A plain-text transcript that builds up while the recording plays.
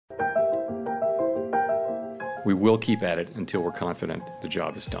We will keep at it until we're confident the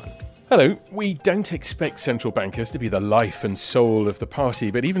job is done. Hello. We don't expect central bankers to be the life and soul of the party,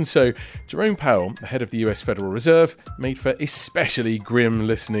 but even so, Jerome Powell, the head of the US Federal Reserve, made for especially grim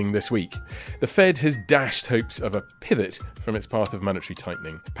listening this week. The Fed has dashed hopes of a pivot from its path of monetary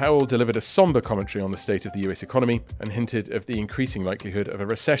tightening. Powell delivered a somber commentary on the state of the US economy and hinted of the increasing likelihood of a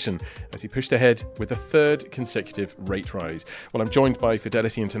recession as he pushed ahead with a third consecutive rate rise. Well, I'm joined by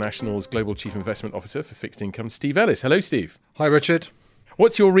Fidelity International's Global Chief Investment Officer for Fixed Income, Steve Ellis. Hello, Steve. Hi, Richard.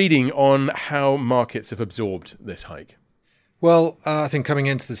 What's your reading on how markets have absorbed this hike? Well, I think coming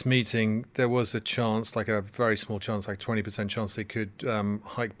into this meeting, there was a chance, like a very small chance, like 20% chance they could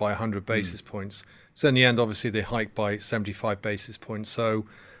hike by 100 basis points. So in the end, obviously, they hiked by 75 basis points. So,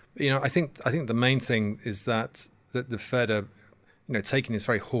 I think the main thing is that the Fed are, taking this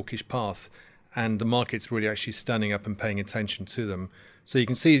very hawkish path, and the market's really actually standing up and paying attention to them. So you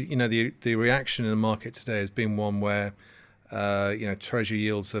can see, the reaction in the market today has been one where Treasury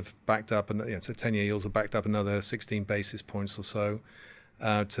yields have backed up, and so 10-year yields have backed up another 16 basis points or so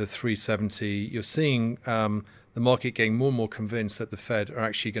to 370. You're seeing the market getting more and more convinced that the Fed are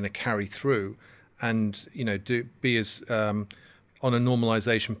actually going to carry through, and be as on a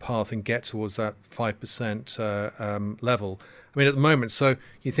normalization path and get towards that 5% level. I mean, at the moment, so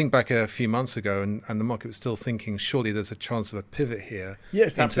you think back a few months ago, and the market was still thinking, surely there's a chance of a pivot here.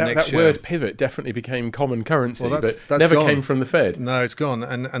 Yes, that word pivot definitely became common currency, but never came from the Fed. No, it's gone.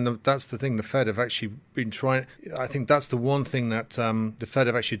 And that's the thing. The Fed have actually been trying. I think that's the one thing that the Fed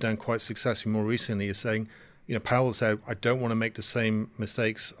have actually done quite successfully more recently, is saying, Powell said, I don't want to make the same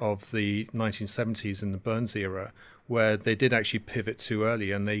mistakes of the 1970s in the Burns era, where they did actually pivot too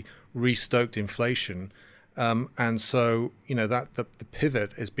early and they restoked inflation. And so, that the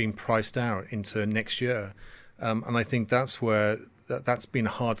pivot is being priced out into next year. And I think that's where that's been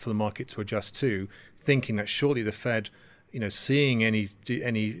hard for the market to adjust to, thinking that surely the Fed, seeing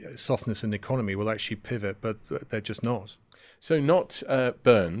any softness in the economy will actually pivot, but they're just not. So not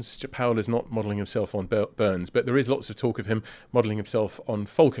Burns. Powell is not modelling himself on Burns, but there is lots of talk of him modelling himself on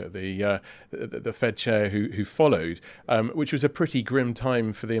Volcker, the Fed chair who followed, which was a pretty grim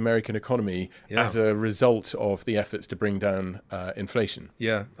time for the American economy as a result of the efforts to bring down inflation.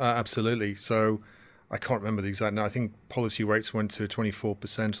 Yeah, absolutely. So I can't remember the exact number. I think policy rates went to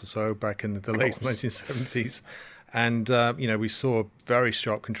 24% or so back in the late 1970s. And, we saw a very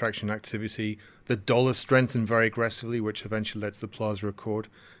sharp contraction in activity. The dollar strengthened very aggressively, which eventually led to the Plaza Accord.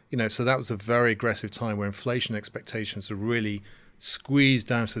 So that was a very aggressive time where inflation expectations were really squeezed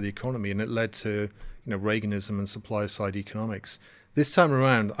down to the economy, and it led to, Reaganism and supply-side economics. This time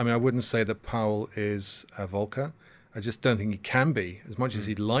around, I wouldn't say that Powell is a Volcker. I just don't think he can be. As much as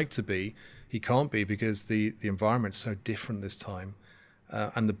he'd like to be, he can't be, because the environment's so different this time.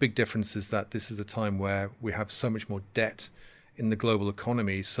 And the big difference is that this is a time where we have so much more debt in the global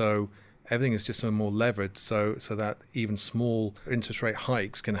economy. So everything is just more levered, so that even small interest rate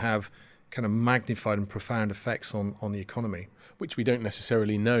hikes can have kind of magnified and profound effects on the economy. Which we don't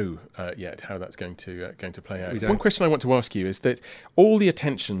necessarily know yet how that's going to play out. One question I want to ask you is that all the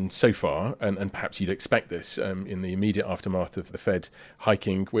attention so far, and perhaps you'd expect this in the immediate aftermath of the Fed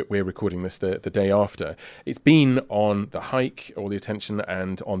hiking, we're recording this the day after, it's been on the hike, all the attention,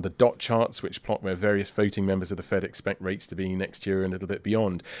 and on the dot charts, which plot where various voting members of the Fed expect rates to be next year and a little bit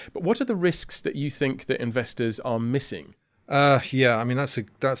beyond. But what are the risks that you think that investors are missing? That's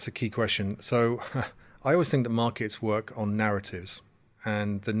a key question. So I always think that markets work on narratives,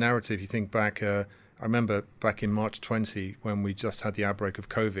 and the narrative, you think back, I remember back in March 20 when we just had the outbreak of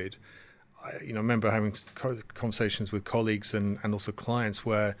COVID, I remember having conversations with colleagues and also clients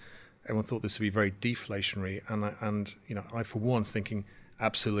where everyone thought this would be very deflationary, and I for one was thinking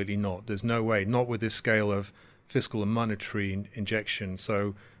absolutely not. There's no way, not with this scale of fiscal and monetary injection.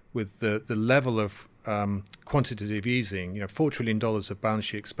 So with the level of quantitative easing, $4 trillion of balance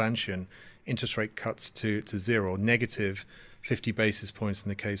sheet expansion, interest rate cuts to zero, negative 50 basis points in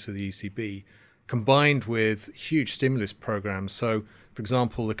the case of the ECB, combined with huge stimulus programs. So, for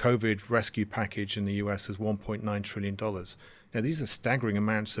example, the COVID rescue package in the US is $1.9 trillion. Now, these are staggering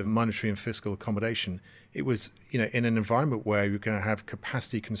amounts of monetary and fiscal accommodation. It was, in an environment where you're going to have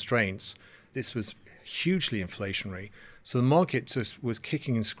capacity constraints, this was hugely inflationary. So the market just was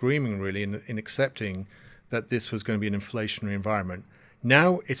kicking and screaming, really, in accepting that this was going to be an inflationary environment.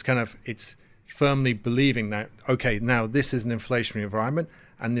 Now it's firmly believing that, okay, now this is an inflationary environment,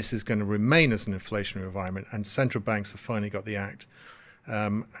 and this is going to remain as an inflationary environment, and central banks have finally got the act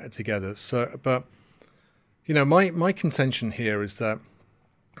together. So, but my contention here is that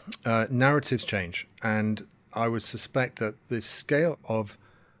narratives change, and I would suspect that the scale of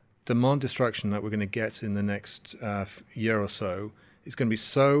demand destruction that we're going to get in the next year or so is going to be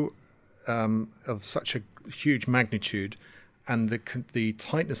so of such a huge magnitude, and the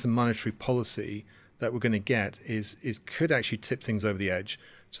tightness in monetary policy that we're going to get is could actually tip things over the edge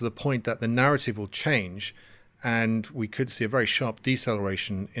to the point that the narrative will change, and we could see a very sharp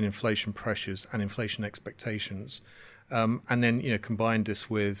deceleration in inflation pressures and inflation expectations. And then, combine this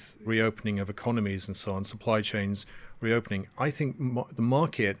with reopening of economies and so on, supply chains reopening. I think the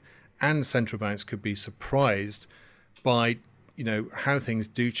market and central banks could be surprised by, how things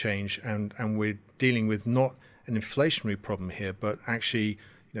do change, and we're dealing with not an inflationary problem here, but actually,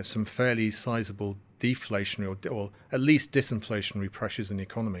 some fairly sizable deflationary or at least disinflationary pressures in the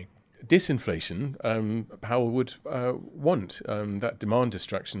economy. Disinflation, Powell would want. That demand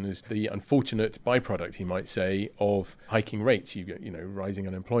destruction is the unfortunate byproduct, he might say, of hiking rates. You get, rising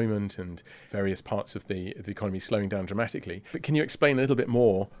unemployment and various parts of the economy slowing down dramatically. But can you explain a little bit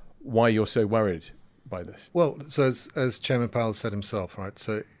more why you're so worried by this? Well, so as Chairman Powell said himself, right,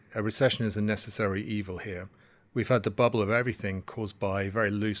 so a recession is a necessary evil here. We've had the bubble of everything caused by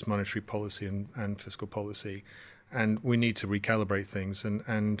very loose monetary policy and fiscal policy, and we need to recalibrate things.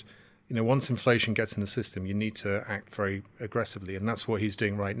 And once inflation gets in the system, you need to act very aggressively, and that's what he's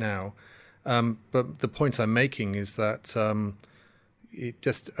doing right now. But the point I'm making is that it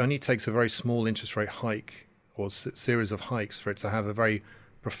just only takes a very small interest rate hike or series of hikes for it to have a very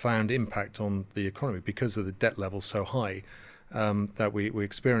profound impact on the economy because of the debt level so high that we're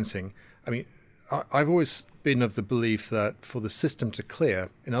experiencing. I mean, I've always been of the belief that for the system to clear,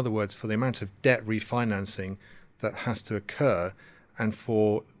 in other words, for the amount of debt refinancing that has to occur, and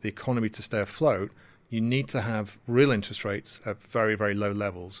for the economy to stay afloat, you need to have real interest rates at very, very low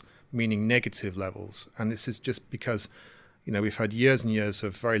levels, meaning negative levels. And this is just because, we've had years and years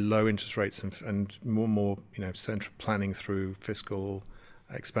of very low interest rates and more, central planning through fiscal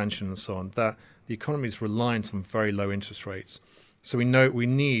expansion and so on, that the economy is reliant on very low interest rates. So we know we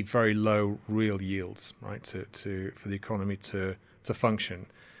need very low real yields, right, for the economy to function.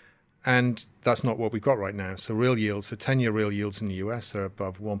 And that's not what we've got right now. So real yields, the 10-year real yields in the US are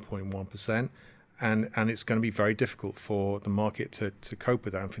above 1.1%. And it's going to be very difficult for the market to cope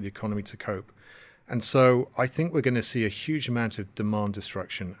with that and for the economy to cope. And so I think we're going to see a huge amount of demand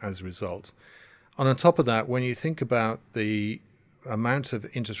destruction as a result. And on top of that, when you think about the amount of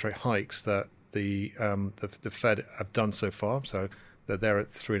interest rate hikes that the Fed have done so far, so they're at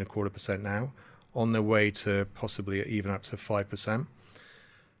 3.25% now, on their way to possibly even up to 5%.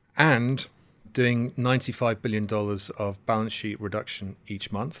 And doing $95 billion of balance sheet reduction each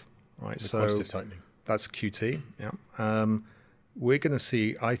month, right? The quantitative tightening. That's QT, yeah. We're going to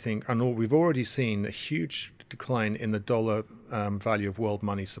see, I think, and we've already seen a huge decline in the dollar value of world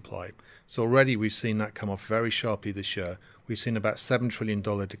money supply. So already we've seen that come off very sharply this year. We've seen about $7 trillion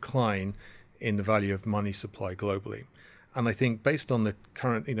decline in the value of money supply globally. And I think based on the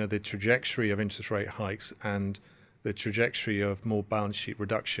current, the trajectory of interest rate hikes and the trajectory of more balance sheet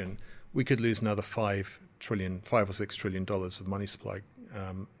reduction, we could lose another $5 or $6 trillion of money supply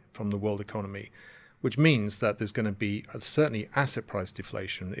from the world economy, which means that there's going to be certainly asset price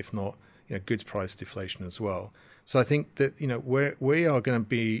deflation, if not goods price deflation as well. So I think that we are going to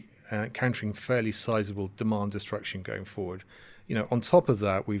be encountering fairly sizable demand destruction going forward. On top of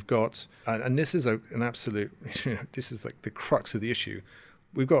that, we've got, and this is an absolute, this is like the crux of the issue.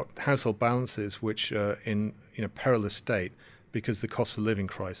 We've got household balances which are in a perilous state because of the cost of living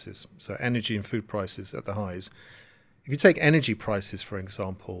crisis. So energy and food prices at the highs. If you take energy prices, for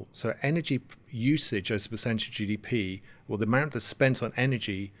example, so energy usage as a percentage of GDP, or the amount that's spent on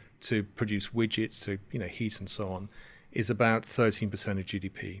energy to produce widgets, to heat and so on, is about 13% of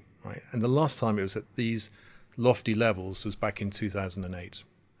GDP, right? And the last time it was at these lofty levels was back in 2008.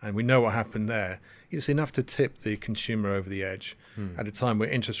 And we know what happened there. It's enough to tip the consumer over the edge at a time where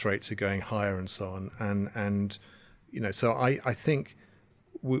interest rates are going higher and so on. And so I think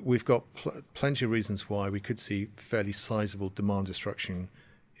we've got plenty of reasons why we could see fairly sizable demand destruction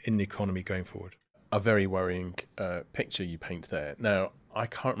in the economy going forward. A very worrying picture you paint there. Now, I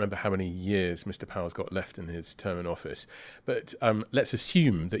can't remember how many years Mr. Powell's got left in his term in office, but let's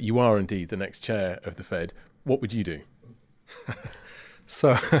assume that you are indeed the next chair of the Fed. What would you do?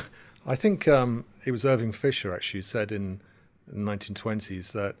 So I think it was Irving Fisher actually said in the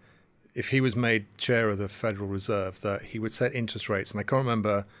 1920s that if he was made chair of the Federal Reserve, that he would set interest rates, and I can't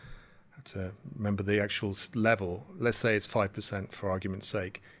remember the actual level. Let's say it's 5% for argument's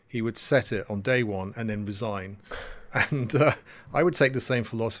sake. He would set it on day one and then resign. And I would take the same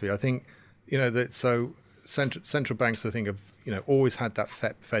philosophy. I think, that so central banks, I think, have always had that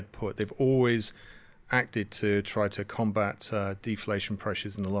Fed put. They've always acted to try to combat deflation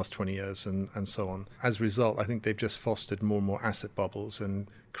pressures in the last 20 years and so on. As a result, I think they've just fostered more and more asset bubbles and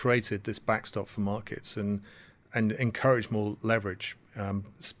created this backstop for markets and encouraged more leverage,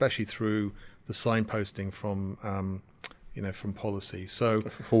 especially through the signposting from from policy. So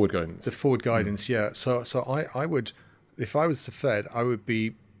forward guidance. The forward guidance, yeah. So I would, if I was the Fed, I would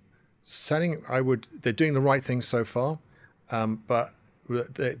be they're doing the right thing so far, but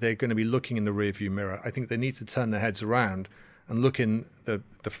they're going to be looking in the rearview mirror. I think they need to turn their heads around and look in the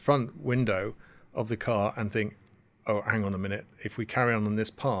front window of the car and think, oh, hang on a minute. If we carry on this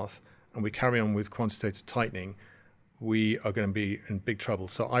path and we carry on with quantitative tightening, we are going to be in big trouble.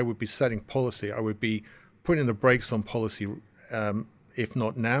 So I would be setting policy. I would be putting the brakes on policy, if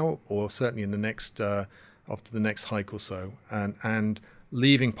not now, or certainly in the next after the next hike or so, and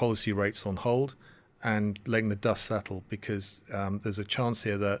leaving policy rates on hold and letting the dust settle, because there's a chance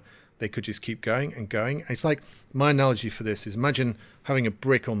here that they could just keep going and going. It's like, my analogy for this is, imagine having a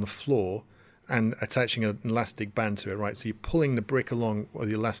brick on the floor and attaching an elastic band to it, right? So you're pulling the brick along with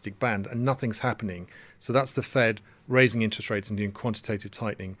the elastic band and nothing's happening. So that's the Fed raising interest rates and doing quantitative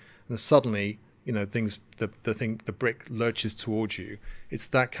tightening. And suddenly, the brick lurches towards you. It's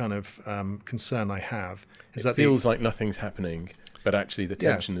that kind of concern I have. It feels like nothing's happening, but actually the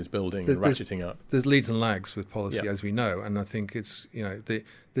tension is building and ratcheting up. There's leads and lags with policy, as we know, and I think it's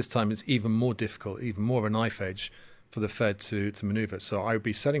this time it's even more difficult, even more of a knife edge for the Fed to maneuver. So I would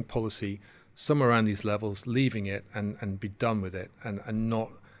be setting policy somewhere around these levels, leaving it and be done with it, and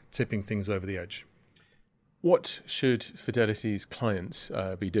not tipping things over the edge. What should Fidelity's clients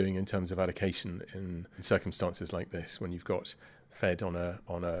be doing in terms of allocation in circumstances like this, when you've got Fed on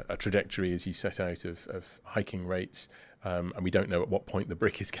a trajectory, as you set out, of hiking rates, and we don't know at what point the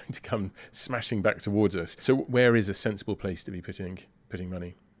brick is going to come smashing back towards us? So where is a sensible place to be putting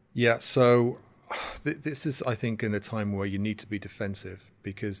money? Yeah, so this is, I think, in a time where you need to be defensive,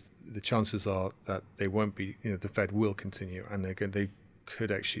 because the chances are that they won't be, the Fed will continue, and they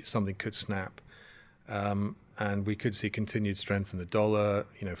could actually, something could snap. And we could see continued strength in the dollar,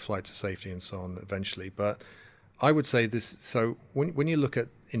 flight to safety and so on eventually. But I would say this, so when you look at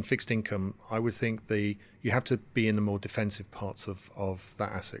in fixed income, I would think you have to be in the more defensive parts of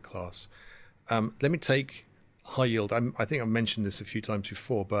that asset class. Let me take high yield. I think I've mentioned this a few times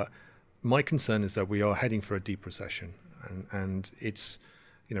before, but my concern is that we are heading for a deep recession, and it's,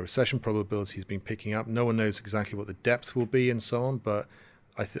 recession probability has been picking up. No one knows exactly what the depth will be and so on, but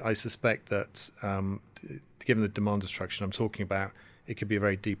I suspect that given the demand destruction I'm talking about, it could be a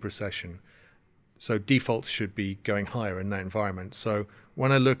very deep recession. So defaults should be going higher in that environment. So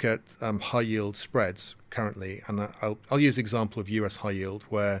when I look at high yield spreads currently, and I'll use the example of US high yield,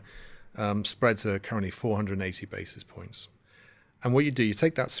 where spreads are currently 480 basis points. And what you do, you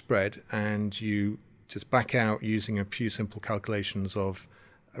take that spread and you just back out using a few simple calculations of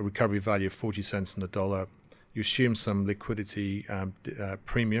a recovery value of 40 cents in the dollar. You assume some liquidity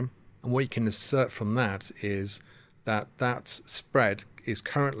premium. And what you can assert from that is that spread is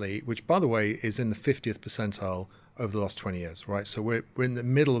currently, which by the way is in the 50th percentile over the last 20 years, right? So we're in the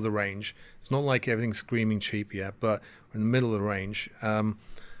middle of the range. It's not like everything's screaming cheap yet, but we're in the middle of the range.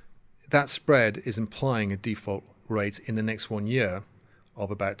 That spread is implying a default rate in the next 1 year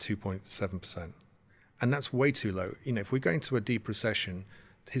of about 2.7%. And that's way too low. If we're going to a deep recession,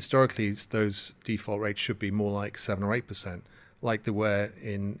 historically those default rates should be more like 7 or 8%. Like they were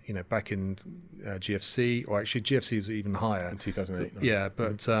in, back in GFC, or actually GFC was even higher. In 2008. No? Yeah,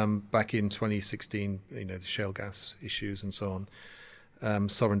 but back in 2016, the shale gas issues and so on,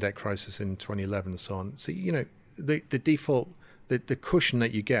 sovereign debt crisis in 2011 and so on. So, the default, the cushion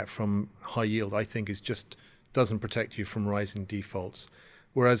that you get from high yield, I think, is just doesn't protect you from rising defaults.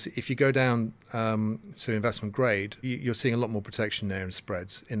 Whereas if you go down to investment grade, you're seeing a lot more protection there in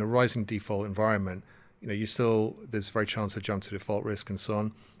spreads. In a rising default environment, there's a very chance of jump to default risk and so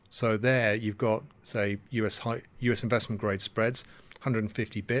on. So there you've got, say, US investment grade spreads,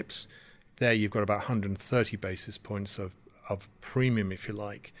 150 bips. There you've got about 130 basis points of premium, if you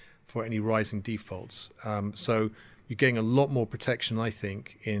like, for any rising defaults. So you're getting a lot more protection, I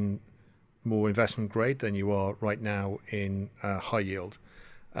think, in more investment grade than you are right now in high yield.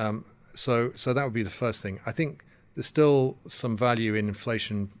 So that would be the first thing. I think there's still some value in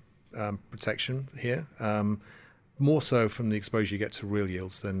inflation protection here. more so from the exposure you get to real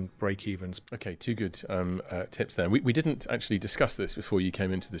yields than break-evens. Okay, two good tips there. We didn't actually discuss this before you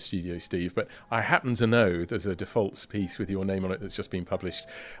came into the studio, Steve, but I happen to know there's a defaults piece with your name on it that's just been published,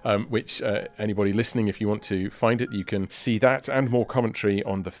 which anybody listening, if you want to find it, you can see that and more commentary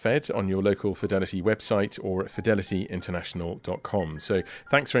on the Fed on your local Fidelity website or at fidelityinternational.com. So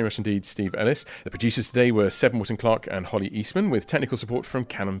thanks very much indeed, Steve Ellis. The producers today were Seb Morton-Clark and Holly Eastman, with technical support from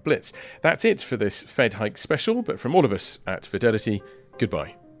Cannon Blitz. That's it for this Fed Hike special, but from all of us at Fidelity,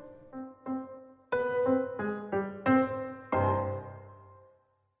 goodbye.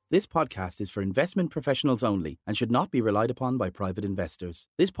 This podcast is for investment professionals only and should not be relied upon by private investors.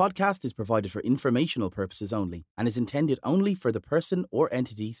 This podcast is provided for informational purposes only and is intended only for the person or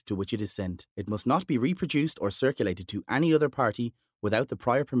entities to which it is sent. It must not be reproduced or circulated to any other party without the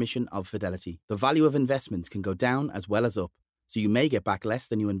prior permission of Fidelity. The value of investments can go down as well as up, so you may get back less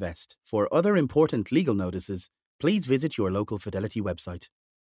than you invest. For other important legal notices, please visit your local Fidelity website.